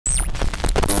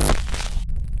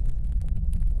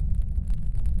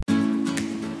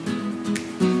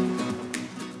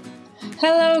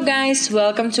Hello guys,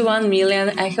 welcome to 1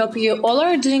 Million. I hope you all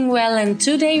are doing well, and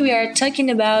today we are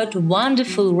talking about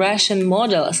wonderful Russian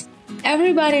models.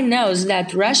 Everybody knows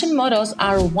that Russian models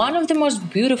are one of the most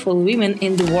beautiful women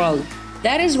in the world.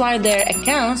 That is why their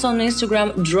accounts on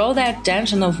Instagram draw the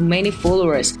attention of many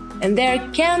followers, and their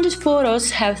candid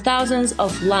photos have thousands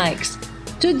of likes.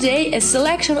 Today, a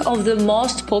selection of the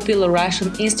most popular Russian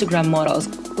Instagram models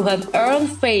who have earned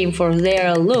fame for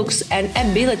their looks and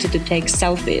ability to take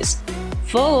selfies.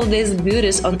 Follow these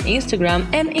beauties on Instagram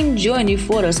and enjoy new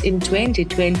photos in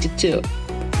 2022.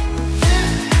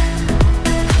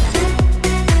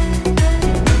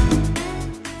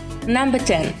 Number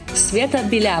 10. Sveta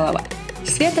Bilalova.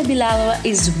 Sveta Bilalova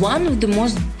is one of the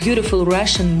most beautiful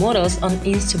Russian models on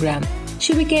Instagram.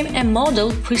 She became a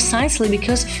model precisely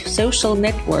because of social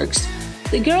networks.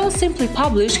 The girl simply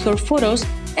published her photos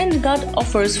and got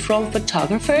offers from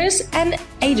photographers and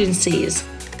agencies.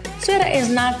 Sveta is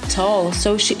not tall,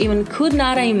 so she even could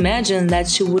not imagine that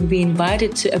she would be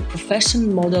invited to a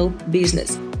professional model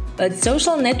business. But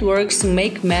social networks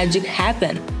make magic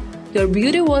happen. Her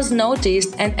beauty was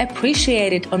noticed and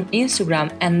appreciated on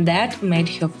Instagram, and that made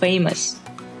her famous.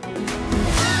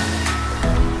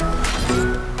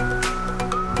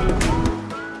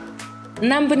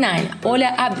 Number 9.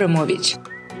 Oля Abramovich.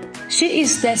 She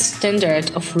is the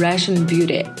standard of Russian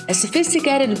beauty. A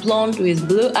sophisticated blonde with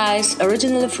blue eyes,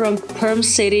 originally from Perm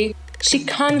City, she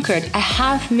conquered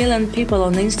 500,000 people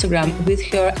on Instagram with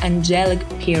her angelic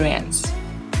appearance.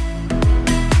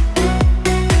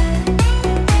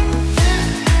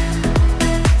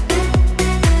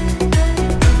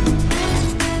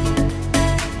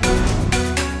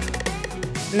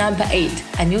 Number 8.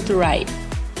 Anyuta Rai.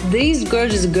 This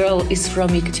gorgeous girl is from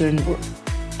Yekaterinburg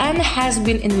and has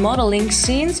been in modeling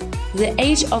since the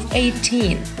age of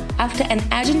 18, after an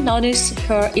agent noticed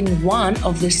her in one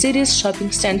of the city's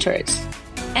shopping centers.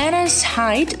 Anna's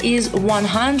height is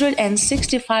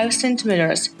 165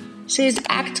 centimeters. She is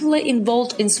actively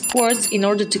involved in sports in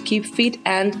order to keep fit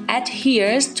and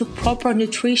adheres to proper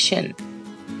nutrition.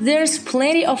 There's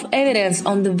plenty of evidence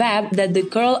on the web that the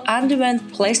girl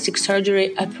underwent plastic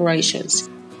surgery operations,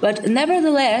 but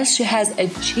nevertheless she has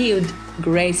achieved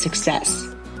great success.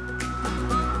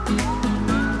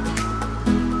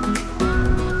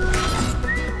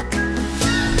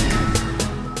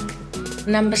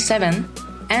 Number 7.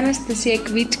 Anastasia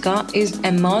Kvitko is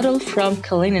a model from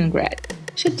Kaliningrad.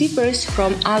 She differs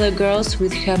from other girls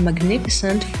with her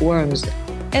magnificent forms.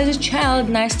 As a child,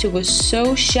 Nastya was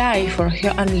so shy for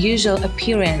her unusual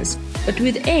appearance, but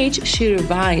with age she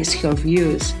revised her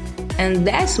views. And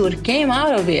that's what came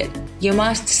out of it. You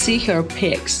must see her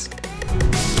pics.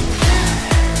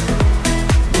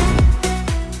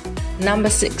 Number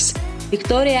 6.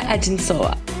 Victoria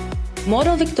Odintsova.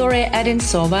 Model Victoria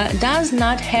Odintsova does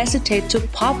not hesitate to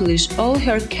publish all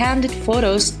her candid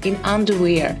photos in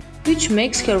underwear, which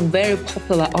makes her very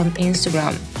popular on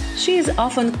Instagram. She is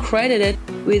often credited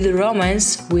with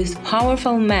romance with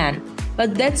powerful men,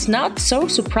 but that's not so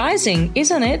surprising,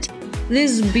 isn't it?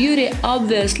 This beauty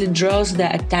obviously draws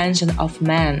the attention of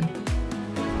men.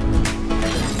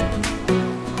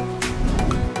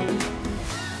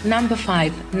 Number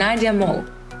 5. Nadia Mol.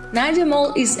 Nadia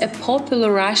Mol is a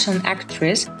popular Russian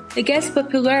actress who gets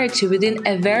popularity within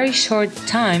a very short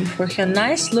time for her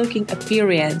nice-looking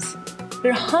appearance.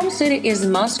 Her home city is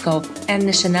Moscow and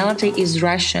nationality is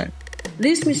Russian.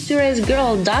 This mysterious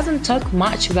girl doesn't talk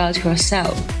much about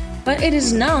herself, but it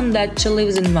is known that she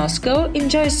lives in Moscow,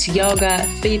 enjoys yoga,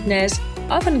 fitness,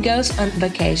 often goes on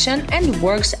vacation and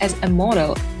works as a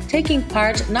model, taking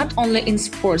part not only in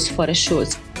sports photo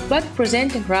shoots, but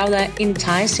presenting rather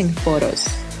enticing photos.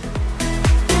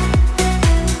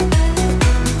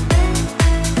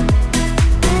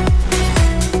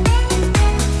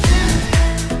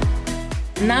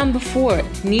 Number 4.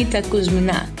 Nita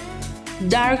Kuzmina.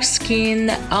 Dark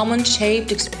skin,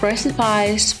 almond-shaped expressive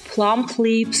eyes, plump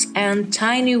lips, and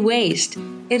tiny waist.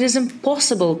 It is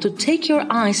impossible to take your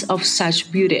eyes off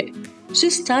such beauty. She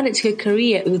started her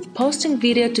career with posting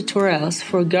video tutorials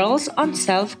for girls on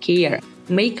self-care,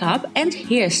 makeup, and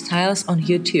hairstyles on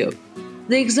YouTube.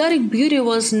 The exotic beauty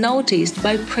was noticed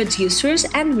by producers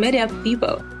and media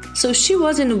people, so she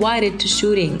was invited to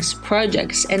shootings,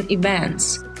 projects, and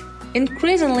events.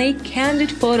 Increasingly, candid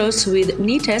photos with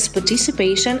Nita's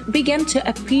participation began to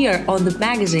appear on the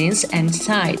magazines and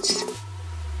sites.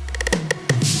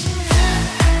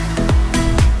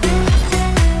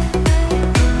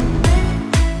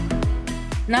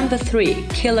 Number 3.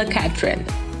 Killer Katrin.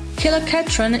 Killer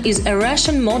Katrin is a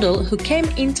Russian model who came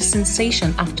into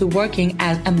sensation after working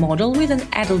as a model with an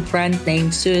adult brand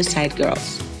named Suicide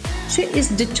Girls. She is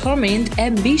determined,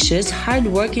 ambitious,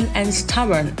 hardworking, and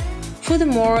stubborn.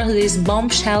 Furthermore, this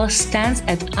bombshell stands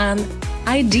at an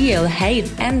ideal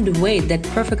height and weight that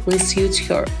perfectly suits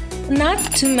her. Not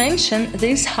to mention,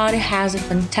 this hottie has a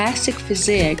fantastic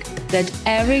physique that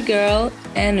every girl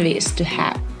envies to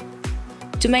have.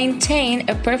 To maintain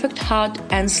a perfect hot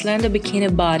and slender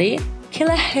bikini body,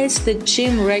 Killa hits the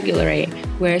gym regularly,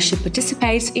 where she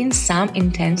participates in some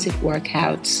intensive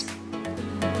workouts.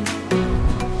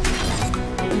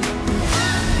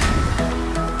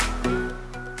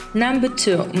 Number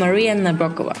 2. Maria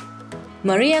Nabokova.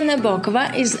 Maria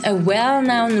Nabokova is a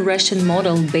well-known Russian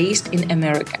model based in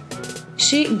America.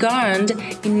 She garnered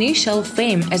initial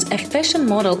fame as a fashion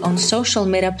model on social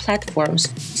media platforms,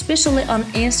 especially on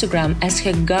Instagram, as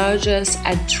her gorgeous,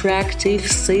 attractive,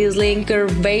 sizzling,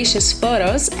 curvaceous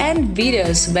photos and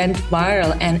videos went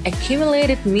viral and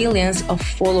accumulated millions of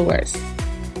followers.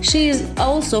 She is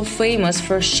also famous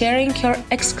for sharing her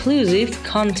exclusive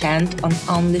content on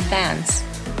OnlyFans.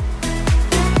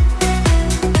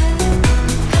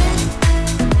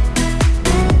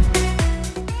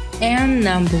 And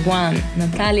number 1.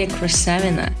 Natalia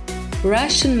Krasavina.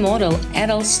 Russian model,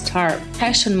 adult star,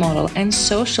 fashion model, and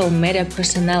social media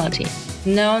personality,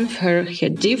 known for her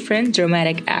different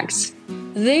dramatic acts.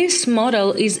 This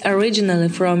model is originally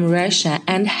from Russia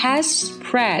and has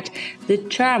spread the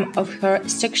charm of her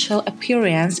sexual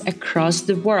appearance across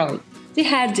the world. She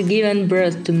had given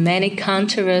birth to many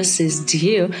controversies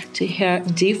due to her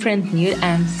different nude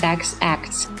and sex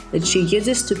acts that she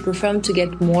uses to perform to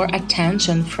get more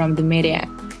attention from the media.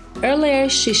 Earlier,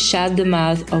 she shut the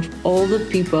mouth of all the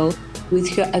people with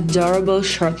her adorable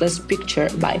shirtless picture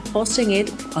by posting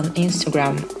it on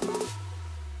Instagram.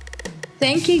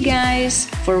 Thank you guys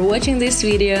for watching this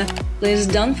video. Please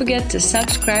don't forget to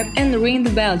subscribe and ring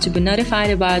the bell to be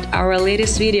notified about our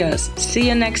latest videos. See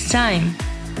you next time!